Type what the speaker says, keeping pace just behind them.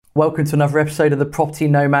Welcome to another episode of the Property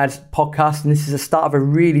Nomads podcast. And this is the start of a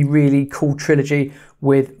really, really cool trilogy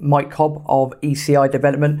with Mike Cobb of ECI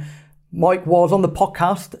Development. Mike was on the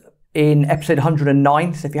podcast in episode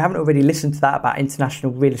 109. So if you haven't already listened to that about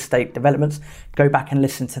international real estate developments, go back and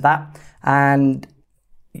listen to that. And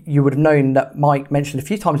you would have known that Mike mentioned a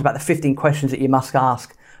few times about the 15 questions that you must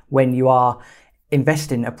ask when you are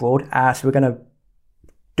investing abroad. So we're going to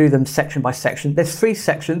do them section by section. There's 3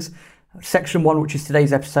 sections. Section 1, which is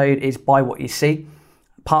today's episode, is Buy What You See.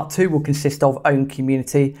 Part 2 will consist of Own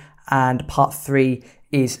Community, and Part 3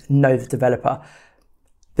 is Know the Developer.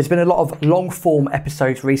 There's been a lot of long-form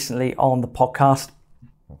episodes recently on the podcast.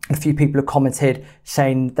 A few people have commented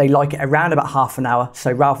saying they like it around about half an hour.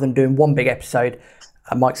 So rather than doing one big episode,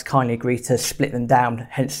 Mike's kindly agreed to split them down,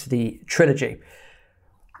 hence the trilogy.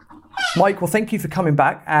 Mike, well, thank you for coming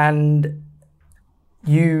back. And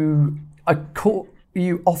I caught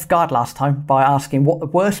you off guard last time by asking what the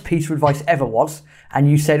worst piece of advice ever was, and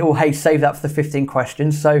you said, oh hey, save that for the 15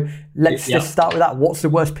 questions. So let's just start with that. What's the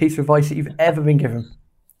worst piece of advice that you've ever been given?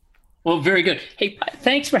 Well, very good. Hey,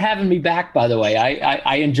 thanks for having me back, by the way.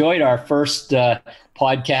 I enjoyed our first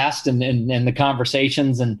podcast and the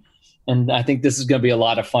conversations, and I think this is going to be a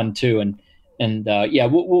lot of fun too. And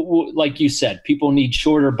we'll, like you said, people need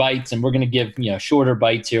shorter bites, and we're going to give shorter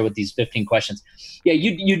bites here with these 15 questions. Yeah,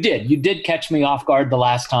 you did catch me off guard the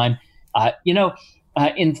last time.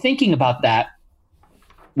 In thinking about that,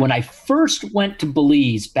 when I first went to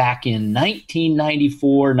Belize back in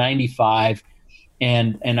 1994, 95,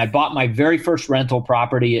 and I bought my very first rental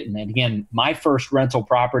property, and again, my first rental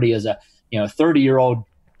property as a 30-year-old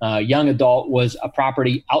young adult was a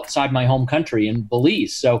property outside my home country in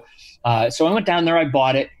Belize. So I went down there, I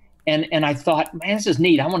bought it, and I thought, man, this is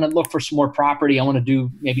neat. I want to look for some more property. I want to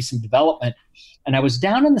do maybe some development. And I was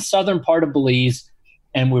down in the southern part of Belize,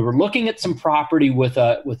 and we were looking at some property with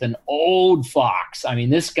an old fox. I mean,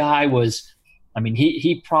 this guy was,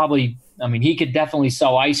 he could definitely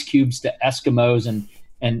sell ice cubes to Eskimos,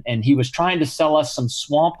 and he was trying to sell us some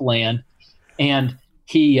swampland. And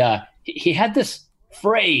he had this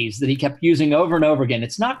phrase that he kept using over and over again.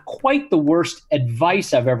 It's not quite the worst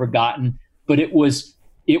advice I've ever gotten, but it was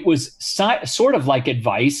sort of like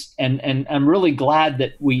advice, and I'm really glad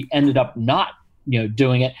that we ended up not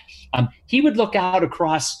doing it. He would look out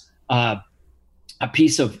across a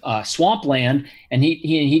piece of swampland, and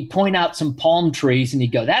he'd point out some palm trees, and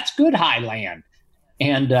he'd go, "That's good highland,"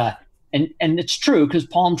 and it's true, because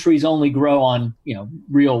palm trees only grow on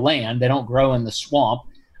real land; they don't grow in the swamp.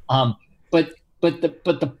 But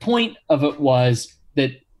the point of it was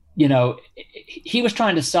that he was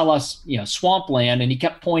trying to sell us swampland, and he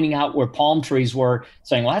kept pointing out where palm trees were,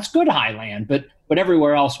 saying, "Well, that's good highland," but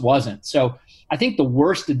everywhere else wasn't. So I think the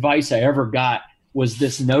worst advice I ever got was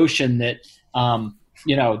this notion that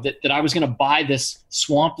that I was going to buy this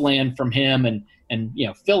swampland from him and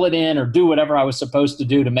fill it in or do whatever I was supposed to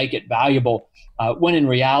do to make it valuable, when in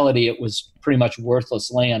reality it was pretty much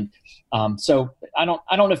worthless land. So I don't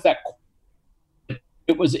know if that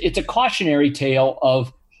it's a cautionary tale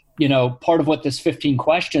of part of what this 15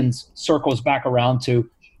 questions circles back around to,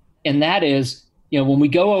 and that is when we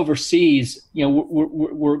go overseas,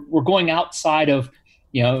 we're going outside of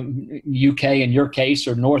UK in your case,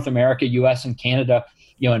 or North America, US and Canada,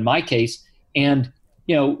 in my case, and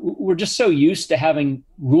we're just so used to having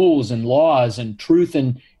rules and laws and truth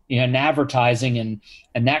and advertising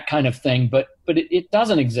and that kind of thing, but it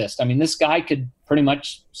doesn't exist. I mean, this guy could pretty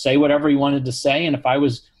much say whatever he wanted to say, and if I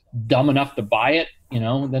was dumb enough to buy it,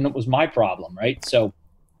 then it was my problem, right? So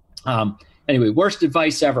anyway, worst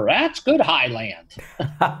advice ever. That's good highland.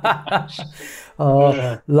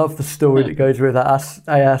 Love the story that goes with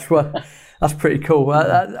that. Well, that's pretty cool.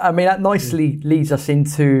 That nicely leads us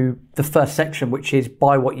into the first section, which is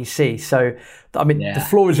Buy What You See. So, the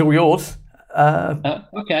floor is all yours.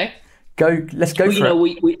 Okay. Let's go for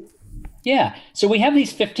it. So we have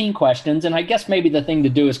these 15 questions, and I guess maybe the thing to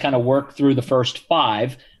do is kind of work through the first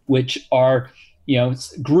 5, which are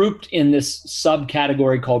grouped in this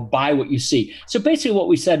subcategory called Buy What You See. So basically what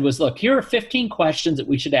we said was, look, here are 15 questions that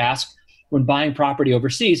we should ask when buying property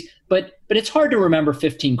overseas, but it's hard to remember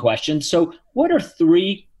 15 questions. So what are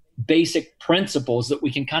 3 basic principles that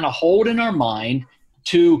we can kind of hold in our mind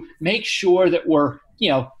to make sure that we're,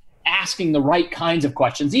 asking the right kinds of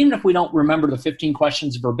questions, even if we don't remember the 15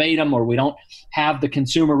 questions verbatim, or we don't have the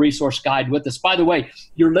consumer resource guide with us. By the way,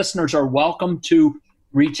 your listeners are welcome to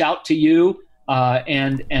reach out to you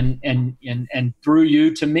and through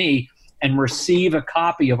you to me, and receive a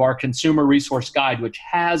copy of our consumer resource guide, which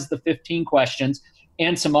has the 15 questions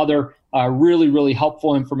and some other really, really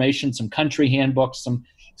helpful information, some country handbooks, some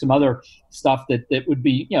some other stuff that would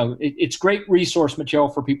be, it's great resource material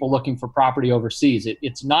for people looking for property overseas.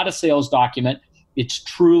 It's not a sales document. It's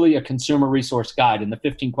truly a consumer resource guide, and the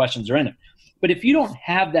 15 questions are in it. But if you don't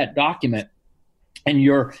have that document, and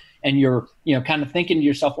you're kind of thinking to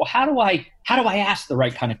yourself, well, how do I ask the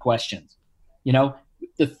right kind of questions?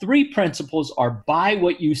 The three principles are buy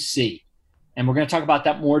what you see. And we're going to talk about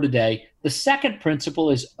that more today. The second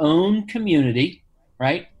principle is own community,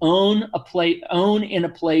 right? Own in a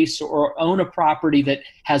place or own a property that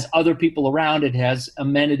has other people around it, has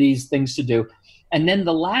amenities, things to do. And then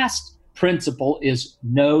the last principle is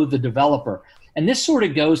know the developer. And this sort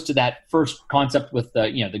of goes to that first concept with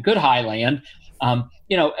the good high land.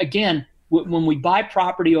 Again, when we buy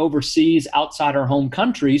property overseas outside our home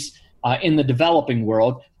countries in the developing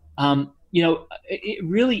world, it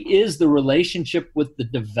really is the relationship with the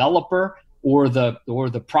developer or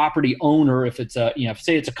the property owner. If it's say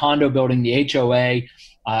it's a condo building, the HOA,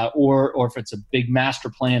 or if it's a big master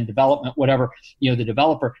plan development, whatever, the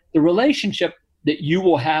developer, the relationship that you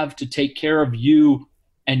will have to take care of you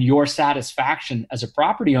and your satisfaction as a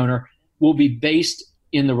property owner will be based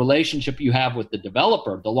in the relationship you have with the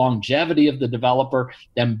developer, the longevity of the developer,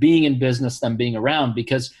 them being in business, them being around.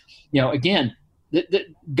 Because, again, the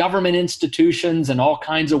government institutions and all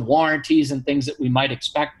kinds of warranties and things that we might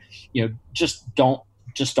expect, just don't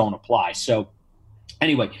apply. So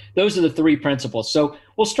anyway, those are the three principles. So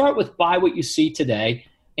we'll start with buy what you see today.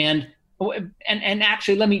 And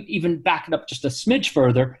actually, let me even back it up just a smidge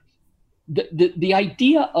further. The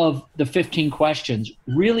idea of the 15 questions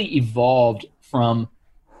really evolved from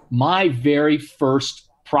my very first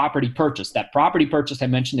property purchase. That property purchase I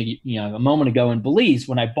mentioned a moment ago in Belize,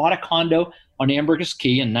 when I bought a condo on Ambergris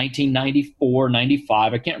Caye in 1994,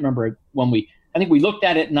 95. I can't remember I think we looked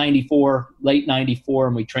at it in 94, late 94,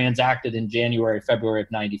 and we transacted in February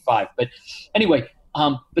of 95. But anyway,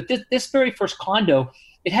 but this very first condo,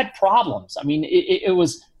 it had problems. I mean, it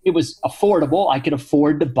was affordable. I could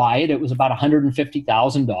afford to buy it. It was about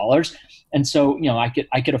 $150,000. And so,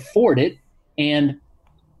 I could afford it. And,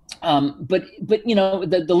 but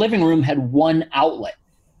the living room had one outlet.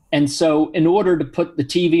 And so in order to put the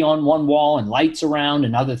TV on one wall and lights around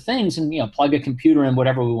and other things and, plug a computer in,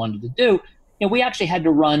 whatever we wanted to do, we actually had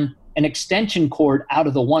to run an extension cord out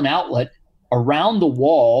of the one outlet around the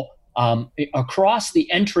wall, across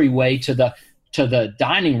the entryway to the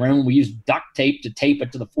dining room. We used duct tape to tape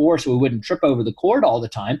it to the floor so we wouldn't trip over the cord all the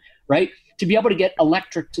time, right? To be able to get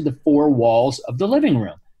electric to the four walls of the living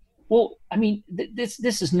room. Well, I mean, this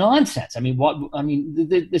is nonsense. I mean,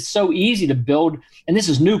 it's so easy to build, and this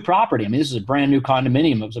is new property. I mean, this is a brand new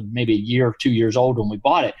condominium. It was maybe a year or 2 years old when we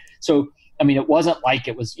bought it. So, I mean, it wasn't like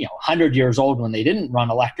it was 100 years old when they didn't run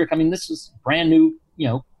electric. I mean, this is brand new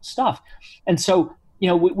stuff. And so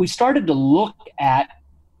we started to look at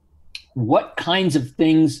what kinds of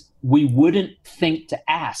things we wouldn't think to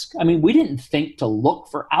ask. I mean, we didn't think to look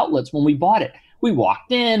for outlets when we bought it. We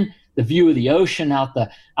walked in. The view of the ocean out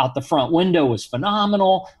the front window was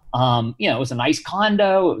phenomenal. It was a nice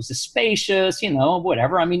condo. It was spacious,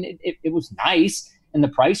 whatever. I mean, it was nice, and the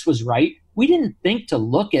price was right. We didn't think to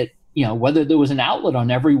look at, whether there was an outlet on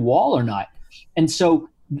every wall or not. And so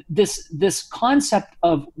this concept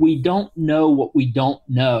of we don't know what we don't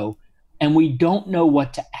know, and we don't know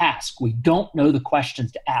what to ask. We don't know the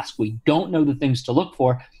questions to ask. We don't know the things to look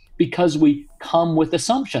for because we come with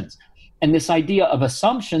assumptions. And this idea of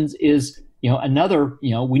assumptions is,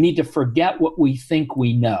 we need to forget what we think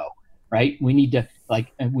we know, right? We need to,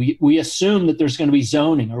 we assume that there's going to be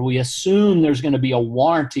zoning, or we assume there's going to be a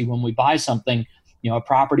warranty when we buy something, a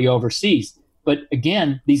property overseas. But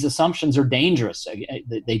again, these assumptions are dangerous.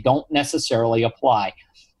 They don't necessarily apply.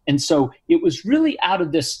 And so it was really out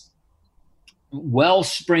of this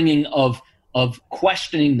wellspringing of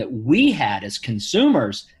questioning that we had as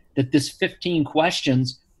consumers that this 15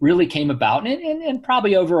 questions really came about. And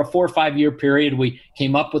probably over a 4 or 5 year period, we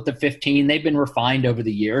came up with the 15. They've been refined over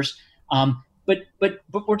the years. But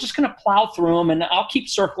we're just going to plow through them. And I'll keep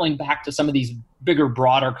circling back to some of these bigger,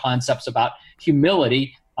 broader concepts about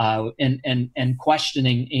humility and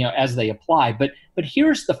questioning, as they apply. But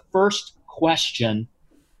here's the first question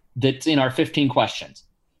that's in our 15 questions.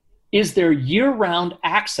 Is there year-round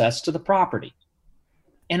access to the property?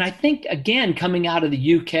 And I think, again, coming out of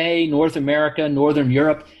the UK, North America, Northern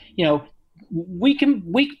Europe, we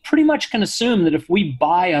pretty much can assume that if we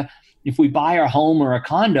buy a home or a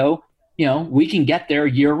condo, we can get there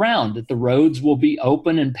year round, that the roads will be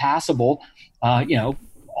open and passable,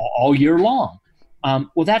 all year long.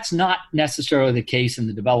 Well, that's not necessarily the case in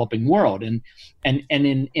the developing world. And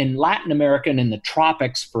in Latin America and in the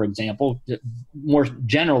tropics, for example, more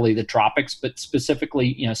generally the tropics, but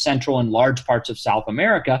specifically, Central and large parts of South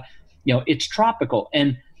America, it's tropical.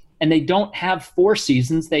 And they don't have 4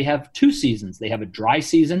 seasons. They have 2 seasons. They have a dry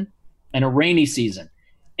season and a rainy season.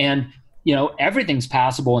 And, everything's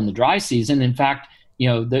passable in the dry season. In fact,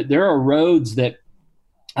 there are roads that,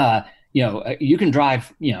 you can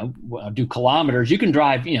drive, do kilometers. You can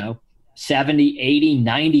drive, 70, 80,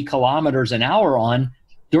 90 kilometers an hour on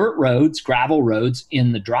dirt roads, gravel roads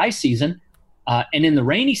in the dry season. And in the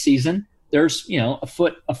rainy season, there's, a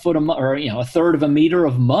foot of, or, a third of a meter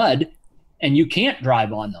of mud, and you can't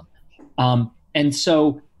drive on them. And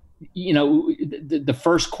so, the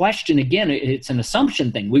first question, again, it's an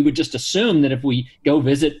assumption thing. We would just assume that if we go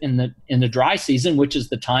visit in the dry season, which is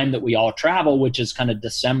the time that we all travel, which is kind of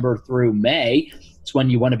December through May, it's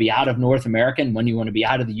when you want to be out of North America and when you want to be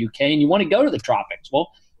out of the UK and you want to go to the tropics.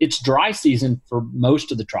 Well, it's dry season for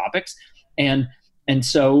most of the tropics. And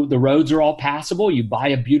so the roads are all passable. You buy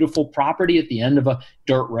a beautiful property at the end of a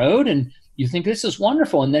dirt road and you think this is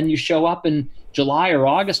wonderful. And then you show up in July or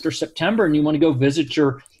August or September and you want to go visit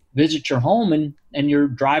your home and you're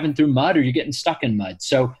driving through mud or you're getting stuck in mud.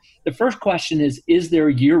 So the first question is there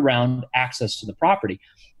year-round access to the property?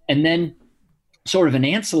 And then sort of an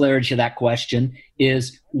ancillary to that question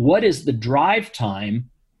is, what is the drive time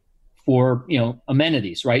for,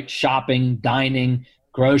 amenities, right? Shopping, dining,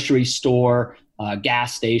 grocery store,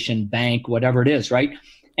 gas station, bank, whatever it is, right?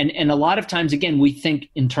 And a lot of times, again, we think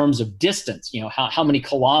in terms of distance, how many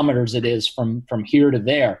kilometers it is from here to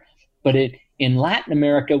there. But in Latin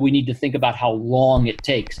America, we need to think about how long it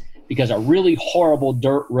takes, because a really horrible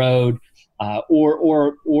dirt road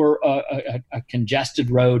or a congested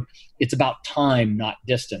road, it's about time, not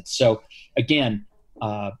distance. So again,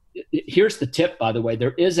 here's the tip, by the way.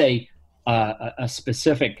 There is a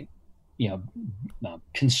specific,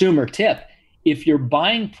 consumer tip. If you're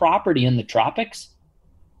buying property in the tropics,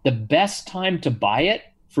 the best time to buy it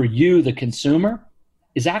for you, the consumer,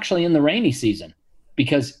 is actually in the rainy season.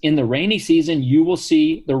 Because in the rainy season, you will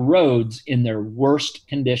see the roads in their worst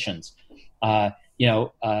conditions. And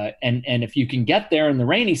if you can get there in the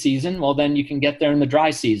rainy season, well, then you can get there in the dry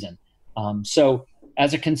season. So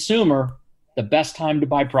as a consumer, the best time to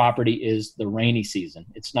buy property is the rainy season.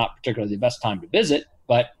 It's not particularly the best time to visit,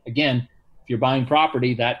 but again, if you're buying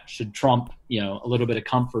property, that should trump, a little bit of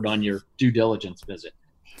comfort on your due diligence visit.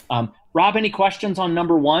 Rob, any questions on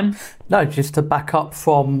number 1? No, just to back up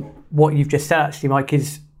from what you've just said, actually, Mike,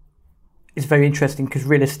 is very interesting, because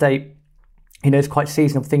real estate, is quite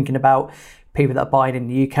seasonal. Thinking about people that are buying in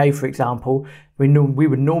the UK, for example, we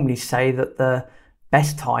would normally say that the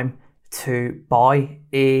best time to buy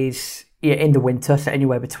is in the winter, so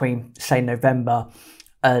anywhere between, say, November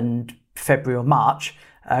and February or March,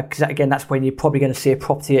 because again, that's when you're probably going to see a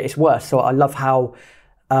property at its worst. So I love how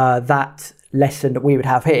that lesson that we would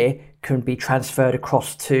have here can be transferred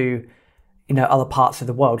across to other parts of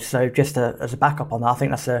the world. So just as a backup on that, I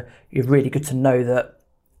think that's really good to know that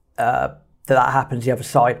that happens the other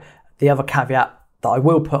side. The other caveat that I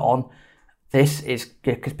will put on this is,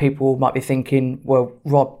 because people might be thinking, well,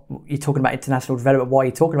 Rob, you're talking about international development, why are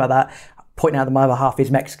you talking about that? Pointing out that my other half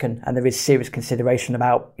is Mexican, and there is serious consideration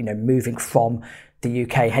about moving from the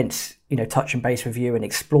UK, hence touching base with you and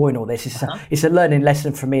exploring all this. It's a learning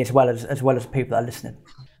lesson for me as well as people that are listening.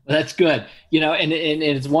 That's good. And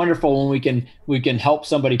it's wonderful when we can help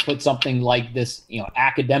somebody put something like this,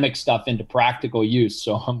 academic stuff into practical use.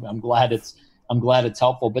 So I'm glad it's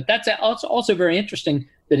helpful. But that's also very interesting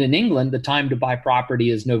that in England, the time to buy property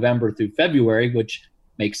is November through February, which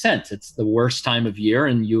makes sense. It's the worst time of year,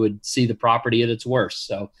 and you would see the property at its worst.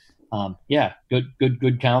 So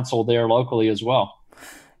good counsel there locally as well.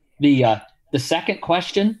 The second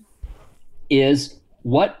question is,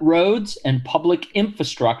 what roads and public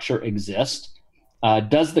infrastructure exist?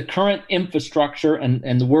 Does the current infrastructure,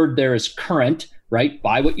 and the word there is current, right?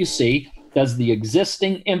 Buy what you see. Does the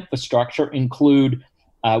existing infrastructure include,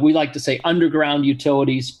 we like to say, underground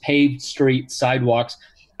utilities, paved streets, sidewalks?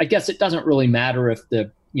 I guess it doesn't really matter if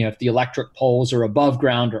the electric poles are above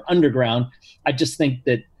ground or underground. I just think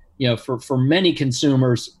that, for many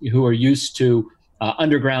consumers who are used to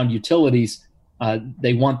underground utilities,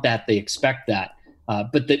 they want that, they expect that.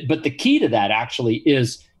 But the key to that actually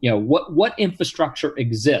is, what infrastructure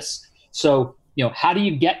exists. So, how do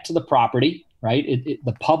you get to the property, right?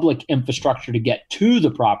 The public infrastructure to get to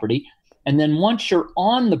the property. And then once you're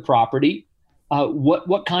on the property,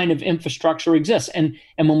 what kind of infrastructure exists? And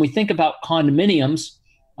when we think about condominiums,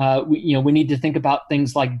 we need to think about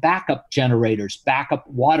things like backup generators, backup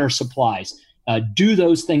water supplies. Do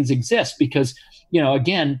those things exist? Because,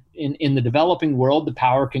 again, in the developing world, the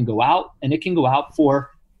power can go out, and it can go out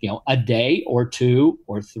for, a day or two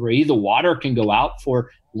or three. The water can go out for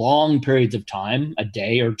long periods of time, a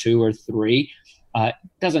day or two or three. It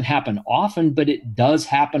doesn't happen often, but it does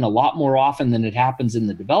happen a lot more often than it happens in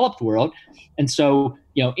the developed world. And so,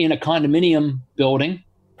 in a condominium building,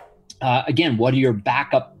 again, what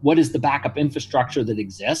is the backup infrastructure that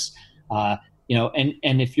exists? And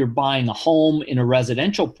if you're buying a home in a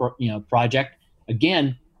residential project,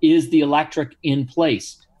 again, is the electric in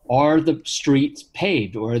place? Are the streets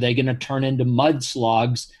paved, or are they going to turn into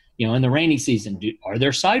mudslogs, in the rainy season? Are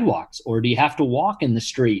there sidewalks, or do you have to walk in the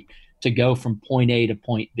street to go from point A to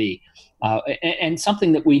point B? And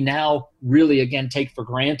something that we now really, again, take for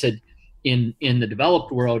granted in the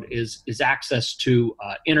developed world is access to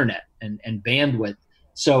internet and bandwidth.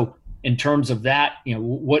 So in terms of that,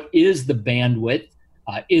 what is the bandwidth?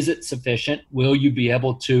 Is it sufficient? Will you be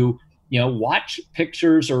able to watch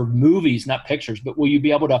pictures or movies, not pictures, but will you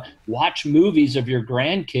be able to watch movies of your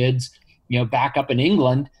grandkids, back up in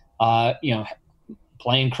England,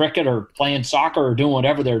 playing cricket or playing soccer or doing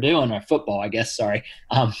whatever they're doing, or football, I guess, sorry,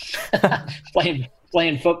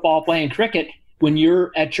 playing football, playing cricket when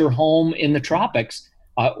you're at your home in the tropics,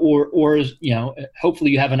 or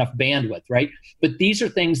hopefully you have enough bandwidth, right? But these are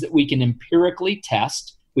things that we can empirically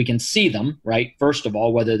test. We can see them, right? First of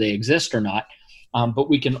all, whether they exist or not. But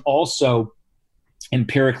we can also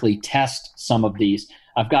empirically test some of these.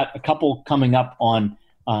 I've got a couple coming up on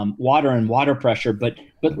water and water pressure, but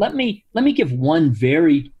let me give one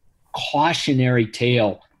very cautionary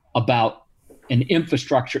tale about an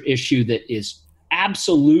infrastructure issue that is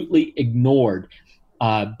absolutely ignored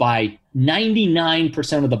by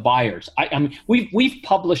 99% of the buyers. I mean, we've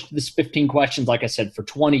published this 15 questions, like I said, for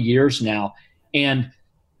 20 years now, and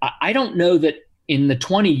I don't know that in the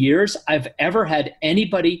 20 years, I've ever had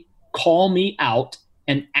anybody call me out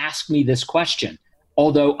and ask me this question,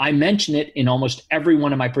 although I mention it in almost every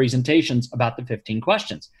one of my presentations about the 15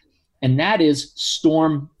 questions. And that is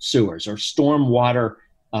storm sewers or storm water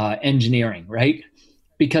engineering, right?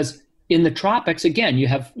 Because in the tropics, again, you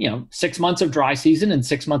have 6 months of dry season and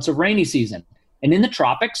 6 months of rainy season. And in the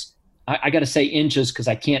tropics, I got to say inches because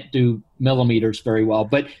I can't do millimeters very well,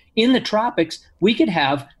 but in the tropics, we could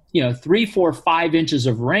have 3, 4, 5 inches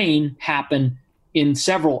of rain happen in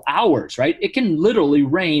several hours, right? It can literally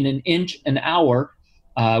rain an inch an hour,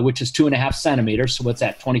 which is 2.5 centimeters. So what's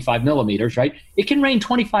that? 25 millimeters, right? It can rain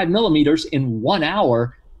 25 millimeters in 1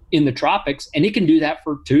 hour in the tropics, and it can do that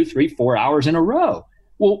for 2, 3, 4 hours in a row.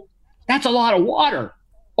 Well, that's a lot of water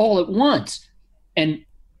all at once. And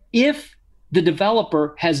if the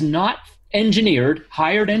developer has not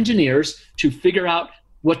hired engineers to figure out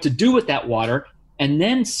what to do with that water, and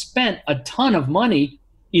then spent a ton of money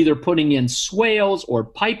either putting in swales or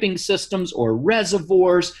piping systems or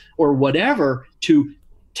reservoirs or whatever to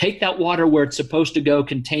take that water where it's supposed to go,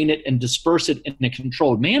 contain it, and disperse it in a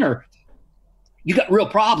controlled manner, you got real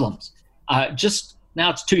problems. Just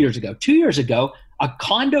now, it's 2 years ago. 2 years ago, a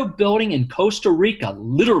condo building in Costa Rica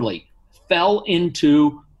literally fell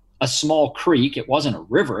into a small creek. It wasn't a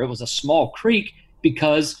river. It was a small creek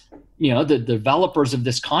because, the developers of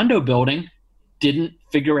this condo building didn't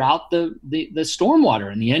figure out the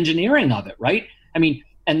stormwater and the engineering of it, right? I mean,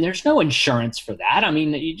 and there's no insurance for that. I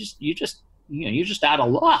mean, you're just out of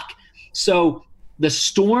luck. So the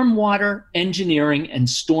stormwater engineering and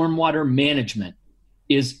stormwater management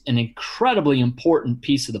is an incredibly important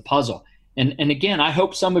piece of the puzzle. And again, I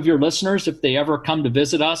hope some of your listeners, if they ever come to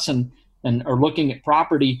visit us and are looking at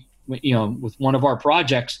property, with one of our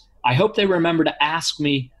projects, I hope they remember to ask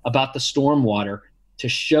me about the stormwater, to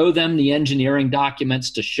show them the engineering documents,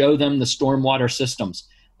 to show them the stormwater systems.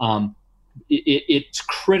 It's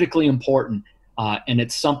critically important, and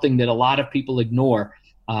it's something that a lot of people ignore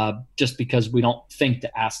just because we don't think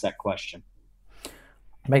to ask that question.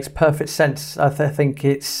 Makes perfect sense. I think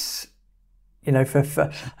it's,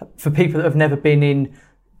 for people that have never been in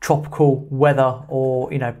tropical weather,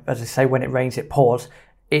 or as I say, when it rains it pours.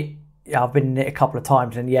 I've been in it a couple of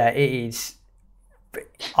times, and it is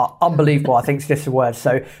unbelievable. I think it's just a word.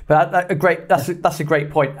 So, but that's a great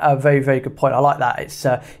point. A very, very good point. I like that. It's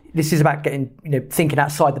this is about getting thinking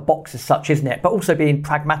outside the box as such, isn't it? But also being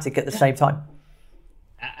pragmatic at the same time.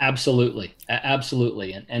 Absolutely.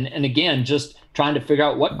 And again, just trying to figure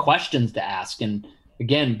out what questions to ask. And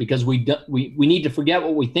again, because we need to forget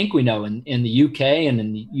what we think we know. In the UK and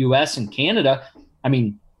in the US and Canada, I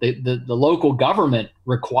mean, the local government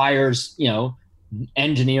requires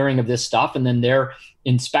engineering of this stuff, and then their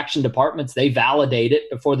inspection departments, they validate it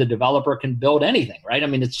before the developer can build anything, right? I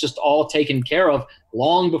mean, it's just all taken care of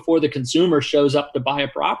long before the consumer shows up to buy a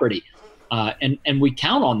property. And we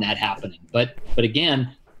count on that happening. But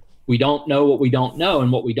again, we don't know what we don't know.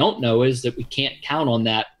 And what we don't know is that we can't count on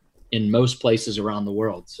that in most places around the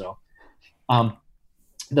world. So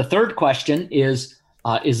the third question is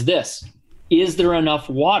this: is there enough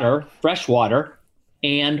water, fresh water,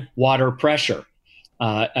 and water pressure?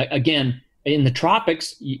 Again, in the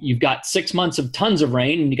tropics, you've got 6 months of tons of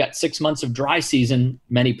rain, and you got 6 months of dry season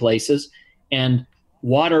many places. And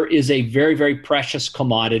water is a very, very precious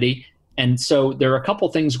commodity. And so there are a couple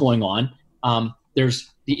things going on. There's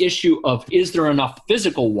the issue of, is there enough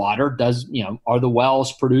physical water? Are the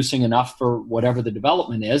wells producing enough for whatever the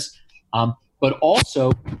development is? But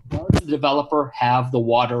also, does the developer have the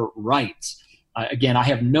water rights? Again, I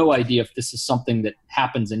have no idea if this is something that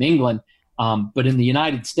happens in England, but in the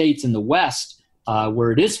United States, in the West,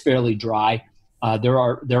 where it is fairly dry, there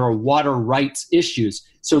are water rights issues.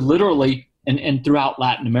 So literally, and throughout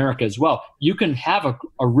Latin America as well, you can have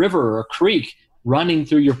a river or a creek running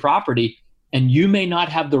through your property, and you may not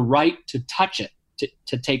have the right to touch it,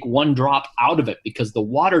 to take one drop out of it, because the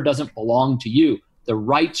water doesn't belong to you. The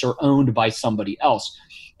rights are owned by somebody else.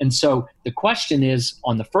 And so the question is,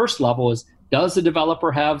 on the first level, is, does the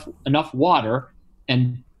developer have enough water?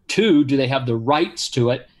 And two, do they have the rights to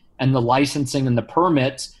it and the licensing and the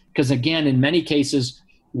permits? Because again, in many cases,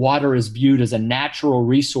 water is viewed as a natural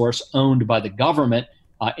resource owned by the government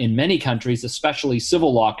in many countries, especially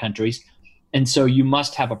civil law countries. And so you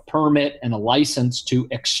must have a permit and a license to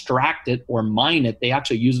extract it or mine it. They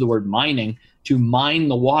actually use the word mining, to mine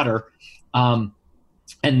the water,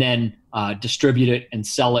 and then distribute it and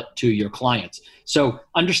sell it to your clients. So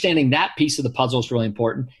understanding that piece of the puzzle is really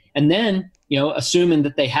important. And then, assuming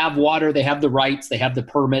that they have water, they have the rights, they have the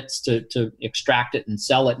permits to extract it and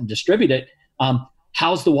sell it and distribute it,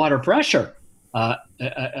 how's the water pressure?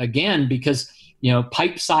 Again, because,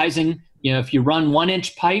 pipe sizing, if you run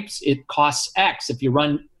 1-inch pipes, it costs X. If you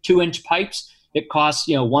run 2-inch pipes, it costs,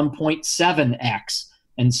 1.7X.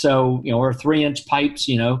 And so, or 3-inch pipes,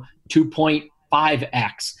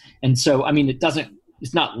 2.5X. And so, I mean,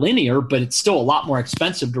 it's not linear, but it's still a lot more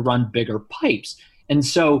expensive to run bigger pipes. And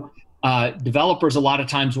so developers a lot of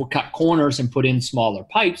times will cut corners and put in smaller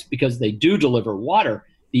pipes because they do deliver water.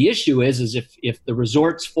 The issue is if the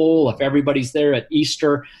resort's full, if everybody's there at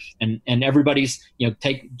Easter and everybody's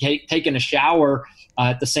taking a shower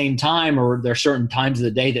at the same time, or there are certain times of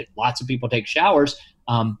the day that lots of people take showers,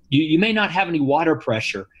 you may not have any water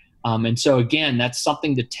pressure. And so again, that's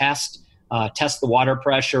something to test the water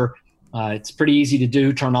pressure. It's pretty easy to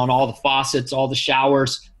do. Turn on all the faucets, all the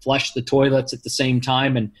showers, flush the toilets at the same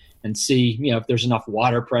time, and see if there's enough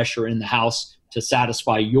water pressure in the house to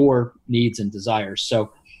satisfy your needs and desires.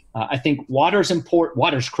 So I think water's important.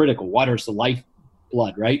 Water's critical. Water's the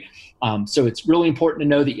lifeblood, right? So it's really important to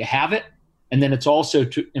know that you have it, and then it's also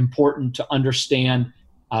important to understand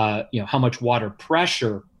how much water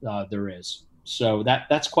pressure there is. So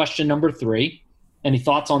that's question number 3. Any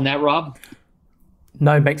thoughts on that, Rob?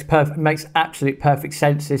 No, makes absolute perfect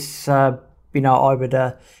sense. It's I would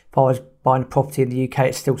if I was buying a property in the UK,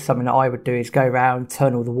 it's still something that I would do, is go around,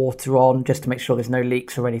 turn all the water on just to make sure there's no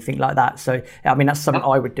leaks or anything like that. So I mean, that's something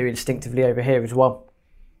I would do instinctively over here as well.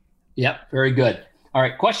 Yep, very good. All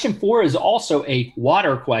right, question 4 is also a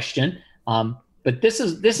water question, but this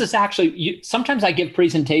is actually sometimes I give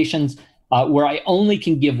presentations where I only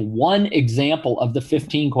can give one example of the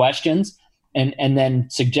 15 questions. And then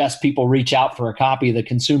suggest people reach out for a copy of the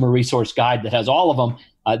Consumer Resource Guide that has all of them.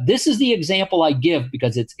 This is the example I give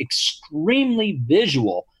because it's extremely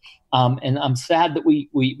visual, and I'm sad that we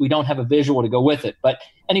don't have a visual to go with it. But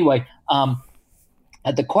anyway,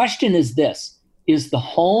 the question is this: is the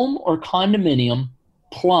home or condominium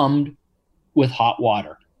plumbed with hot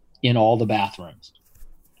water in all the bathrooms?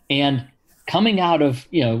 And coming out of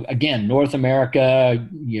again, North America,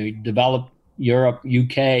 developed Europe,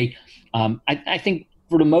 UK. I think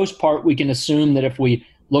for the most part, we can assume that if we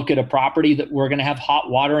look at a property that we're going to have hot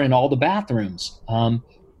water in all the bathrooms.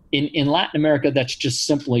 In Latin America, that's just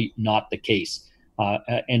simply not the case.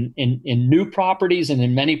 In new properties and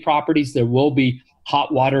in many properties, there will be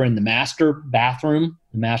hot water in the master bathroom,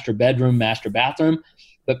 the master bedroom, master bathroom,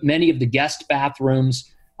 but many of the guest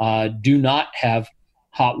bathrooms do not have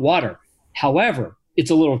hot water. However,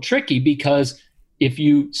 it's a little tricky because if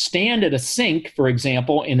you stand at a sink, for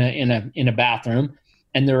example, in a bathroom,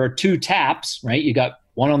 and there are 2 taps, right? You got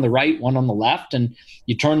one on the right, one on the left, and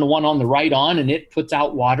you turn the one on the right on, and it puts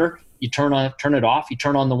out water. You turn it off. You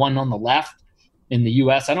turn on the one on the left, in the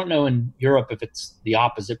US. I don't know in Europe if it's the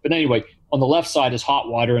opposite, but anyway, on the left side is hot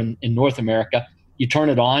water in North America. You turn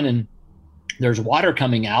it on and there's water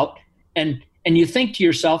coming out, and you think to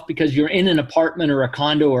yourself, because you're in an apartment or a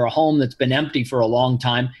condo or a home that's been empty for a long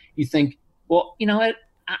time, you think, well, you know what,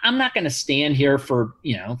 I'm not going to stand here for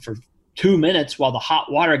 2 minutes while the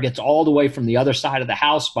hot water gets all the way from the other side of the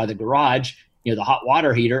house by the garage, the hot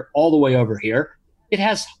water heater, all the way over here. It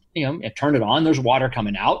has, turn it on, there's water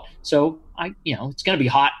coming out. So it's going to be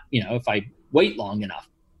hot, if I wait long enough.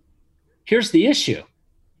 Here's the issue.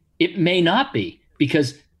 It may not be,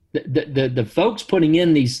 because the folks putting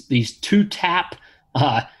in these two tap,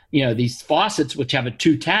 these faucets, which have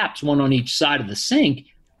two taps, one on each side of the sink,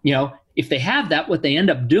 if they have that, what they end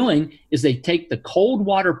up doing is they take the cold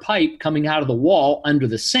water pipe coming out of the wall under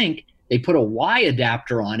the sink, they put a Y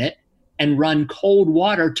adapter on it and run cold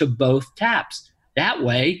water to both taps. That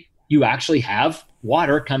way you actually have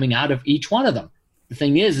water coming out of each one of them. The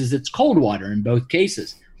thing is it's cold water in both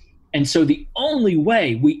cases. And so the only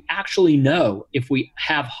way we actually know if we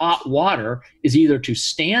have hot water is either to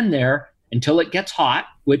stand there until it gets hot,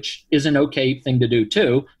 which is an okay thing to do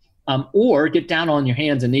too, or get down on your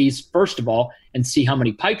hands and knees, first of all, and see how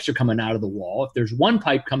many pipes are coming out of the wall. If there's one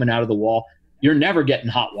pipe coming out of the wall, you're never getting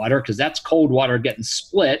hot water, because that's cold water getting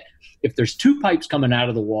split. If there's two pipes coming out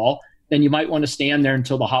of the wall, then you might want to stand there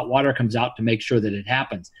until the hot water comes out to make sure that it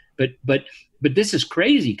happens. But this is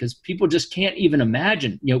crazy, because people just can't even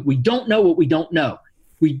imagine. We don't know what we don't know.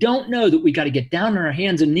 We don't know that we got to get down on our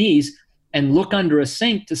hands and knees and look under a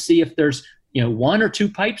sink to see if there's one or two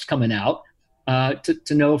pipes coming out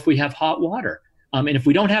to know if we have hot water. And if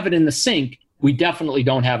we don't have it in the sink, we definitely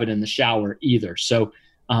don't have it in the shower either. So,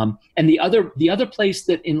 and the other place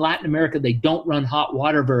that in Latin America they don't run hot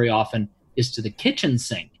water very often is to the kitchen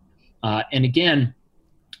sink. And again,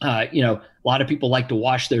 a lot of people like to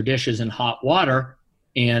wash their dishes in hot water,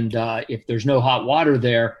 and if there's no hot water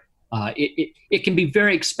there, it can be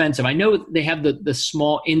very expensive. I know they have the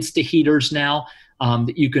small Insta heaters now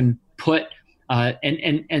that you can put,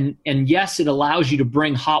 and yes, it allows you to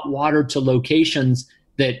bring hot water to locations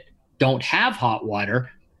that don't have hot water,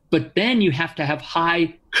 but then you have to have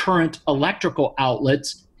high current electrical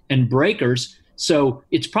outlets and breakers. So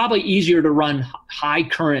it's probably easier to run high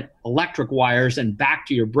current electric wires and back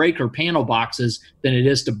to your breaker panel boxes than it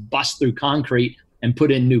is to bust through concrete and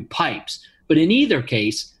put in new pipes. But in either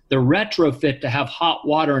case, the retrofit to have hot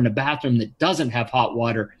water in a bathroom that doesn't have hot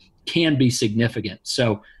water can be significant.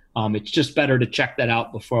 So it's just better to check that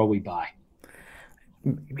out before we buy.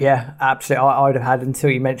 Yeah, absolutely. I'd have had, until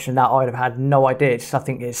you mentioned that, I'd have had no idea. I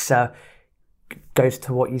think it's goes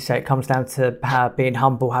to what you say. It comes down to being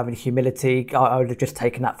humble, having humility. I would have just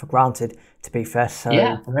taken that for granted, to be fair. So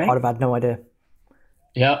yeah, right. I'd have had no idea.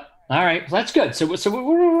 Yep. All right, well, that's good. So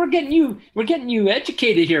we're getting you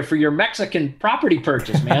educated here for your Mexican property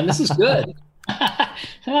purchase, man. This is good.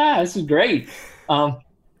 This is great. And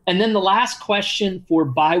then the last question for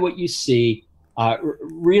buy what you see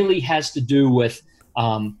really has to do with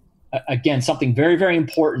again, something very, very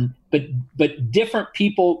important, but different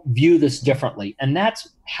people view this differently. And that's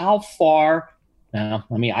how far,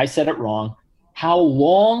 I said it wrong. How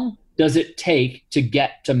long does it take to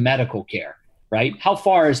get to medical care, right? How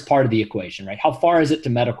far is part of the equation, right? How far is it to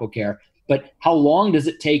medical care? But how long does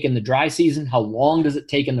it take in the dry season? How long does it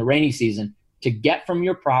take in the rainy season to get from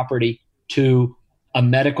your property to a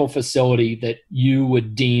medical facility that you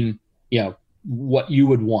would deem, what you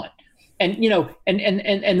would want? And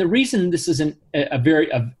and the reason this isn't a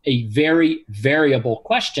very variable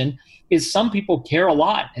question is some people care a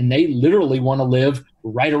lot and they literally want to live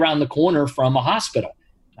right around the corner from a hospital.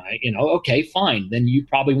 Okay, fine. Then you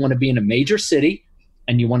probably want to be in a major city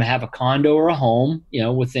and you want to have a condo or a home,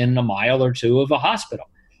 within a mile or two of a hospital.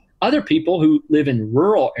 Other people who live in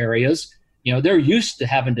rural areas, they're used to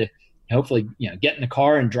having to hopefully, get in the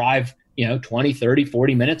car and drive, 20, 30,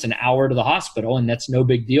 40 minutes, an hour to the hospital. And that's no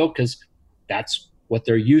big deal because that's what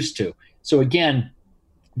they're used to. So again,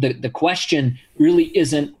 the question really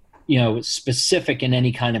isn't, specific in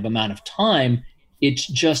any kind of amount of time. It's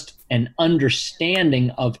just an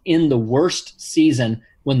understanding of, in the worst season,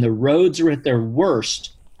 when the roads are at their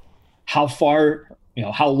worst, how far,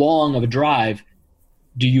 how long of a drive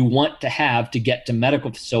do you want to have to get to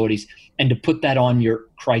medical facilities, and to put that on your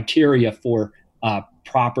criteria for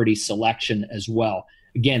property selection as well.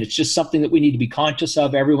 Again, it's just something that we need to be conscious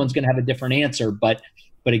of. Everyone's going to have a different answer, but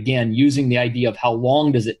again, using the idea of how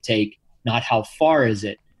long does it take, not how far is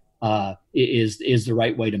it, is the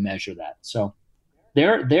right way to measure that. So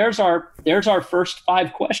there's our first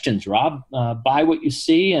 5 questions, Rob. Buy what you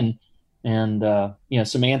see, and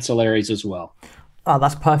some ancillaries as well. Oh,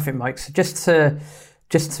 that's perfect, Mike. So just to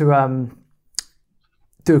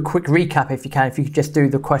do a quick recap, if you can, if you could just do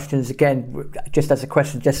the questions again, just as a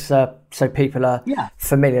question, just so people are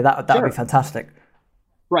familiar, that would be fantastic.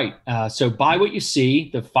 Right. So by what you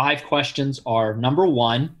see, the 5 questions are: number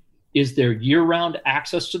 1, is there year-round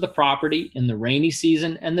access to the property in the rainy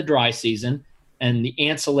season and the dry season? And the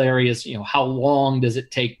ancillary is, how long does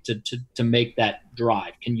it take to make that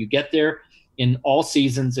drive? Can you get there in all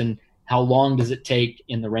seasons, and how long does it take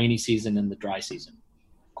in the rainy season and the dry season?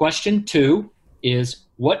 Question 2 is,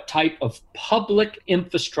 what type of public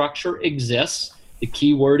infrastructure exists? The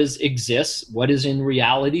key word is exists. What is in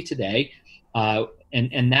reality today?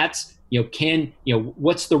 And that's,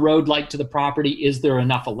 what's the road like to the property? Is there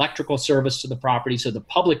enough electrical service to the property? So the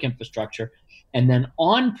public infrastructure. And then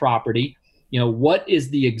on property, what is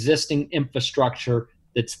the existing infrastructure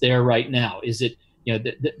that's there right now? Is it,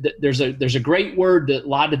 there's a great word that a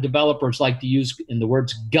lot of developers like to use, in the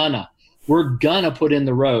words gonna. We're gonna put in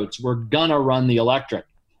the roads. We're gonna run the electric.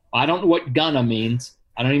 I don't know what gonna means.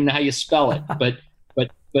 I don't even know how you spell it.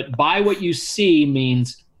 But by what you see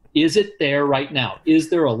means, is it there right now? Is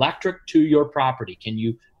there electric to your property? Can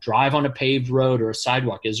you drive on a paved road or a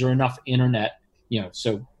sidewalk? Is there enough internet?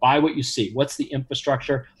 So by what you see, what's the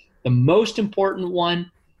infrastructure? The most important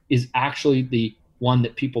one is actually the one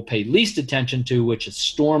that people pay least attention to, which is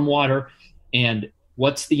stormwater. And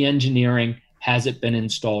what's the engineering? Has it been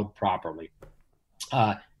installed properly?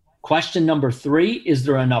 Question number 3, is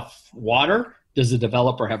there enough water? Does the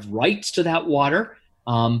developer have rights to that water?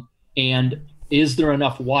 And is there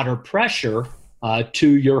enough water pressure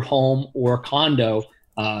to your home or condo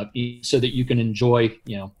so that you can enjoy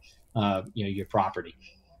your property?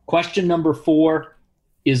 Question number 4,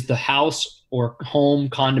 is the house or home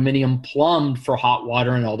condominium plumbed for hot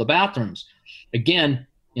water in all the bathrooms? Again,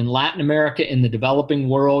 in Latin America, in the developing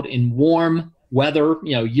world, in warm weather,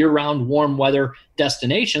 year-round warm weather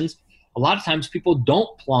destinations, a lot of times people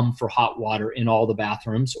don't plumb for hot water in all the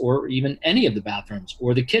bathrooms, or even any of the bathrooms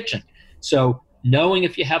or the kitchen. So knowing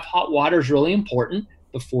if you have hot water is really important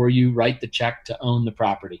before you write the check to own the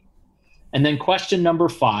property. And then question number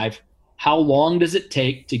 5, how long does it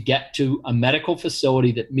take to get to a medical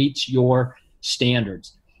facility that meets your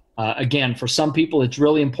standards? Again, for some people, it's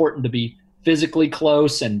really important to be physically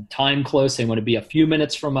close and time close. They want to be a few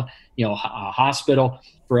minutes from a hospital.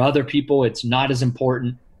 For other people, it's not as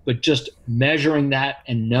important, but just measuring that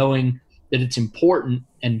and knowing that it's important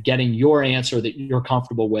and getting your answer that you're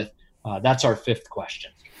comfortable with. That's our 5th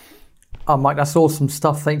question. Oh, Mike, that's awesome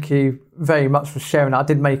stuff. Thank you very much for sharing that. I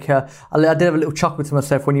did have a little chuckle to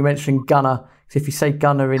myself when you mentioned Gunner. Because if you say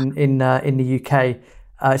Gunner in the UK,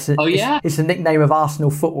 it's a nickname of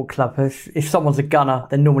Arsenal Football Club. If someone's a Gunner,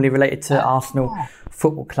 they're normally related to Arsenal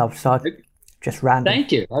Football Club. So just random.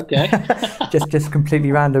 Thank you. Okay. just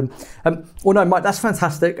completely random. Well, no, Mike, that's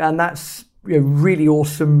fantastic, and that's really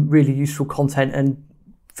awesome, really useful content. And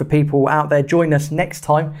for people out there, join us next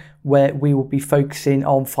time, where we will be focusing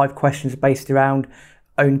on 5 questions based around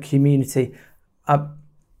own community.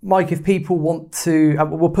 Mike, if people want to,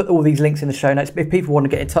 we'll put all these links in the show notes, but if people want to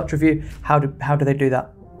get in touch with you, how do they do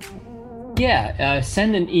that? Yeah,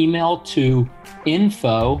 send an email to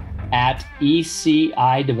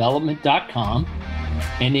info@ecidevelopment.com,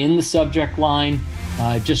 and in the subject line,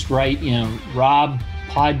 just write, Rob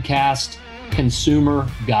Podcast Consumer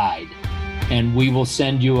Guide, and we will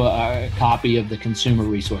send you a copy of the Consumer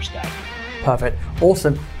Resource Guide. Perfect.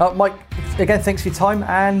 Awesome. Mike, again, thanks for your time,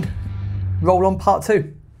 and roll on part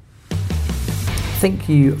 2. Thank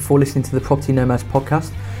you for listening to the Property Nomads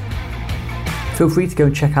podcast. Feel free to go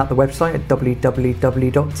and check out the website at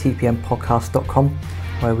www.tpmpodcast.com,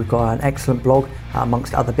 where we've got an excellent blog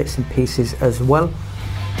amongst other bits and pieces as well.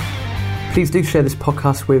 Please do share this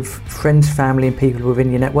podcast with friends, family, and people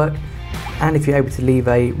within your network. And if you're able to leave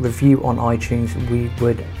a review on iTunes, we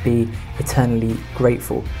would be eternally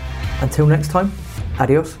grateful. Until next time,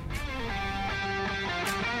 adios.